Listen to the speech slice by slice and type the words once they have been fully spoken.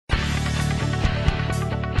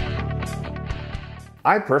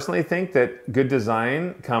I personally think that good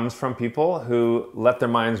design comes from people who let their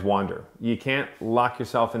minds wander. You can't lock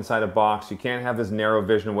yourself inside a box. You can't have this narrow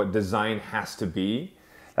vision of what design has to be.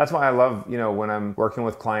 That's why I love, when I'm working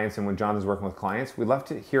with clients and when Jonathan's working with clients, we love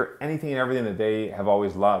to hear anything and everything that they have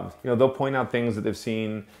always loved. They'll point out things that they've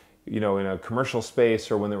seen, in a commercial space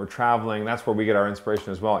or when they were traveling. That's where we get our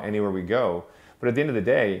inspiration as well, anywhere we go. But at the end of the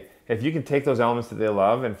day, if you can take those elements that they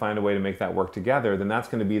love and find a way to make that work together, then that's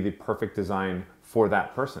going to be the perfect design for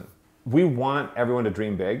that person. We want everyone to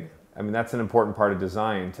dream big. I mean, that's an important part of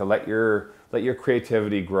design, to let your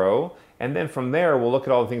creativity grow. And then from there, we'll look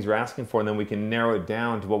at all the things you're asking for, and then we can narrow it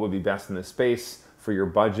down to what would be best in this space for your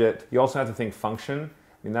budget. You also have to think function.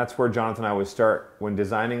 I mean, that's where Jonathan and I always start. When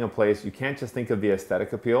designing a place, you can't just think of the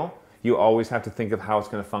aesthetic appeal. You always have to think of how it's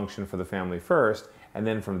going to function for the family first. And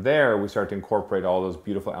then from there, we start to incorporate all those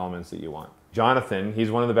beautiful elements that you want. Jonathan, he's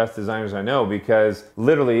one of the best designers I know, because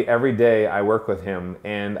literally every day I work with him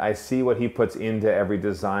and I see what he puts into every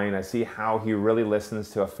design. I see how he really listens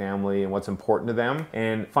to a family and what's important to them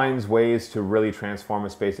and finds ways to really transform a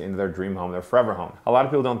space into their dream home, their forever home. A lot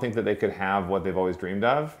of people don't think that they could have what they've always dreamed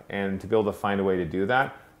of, and to be able to find a way to do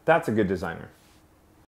that, that's a good designer.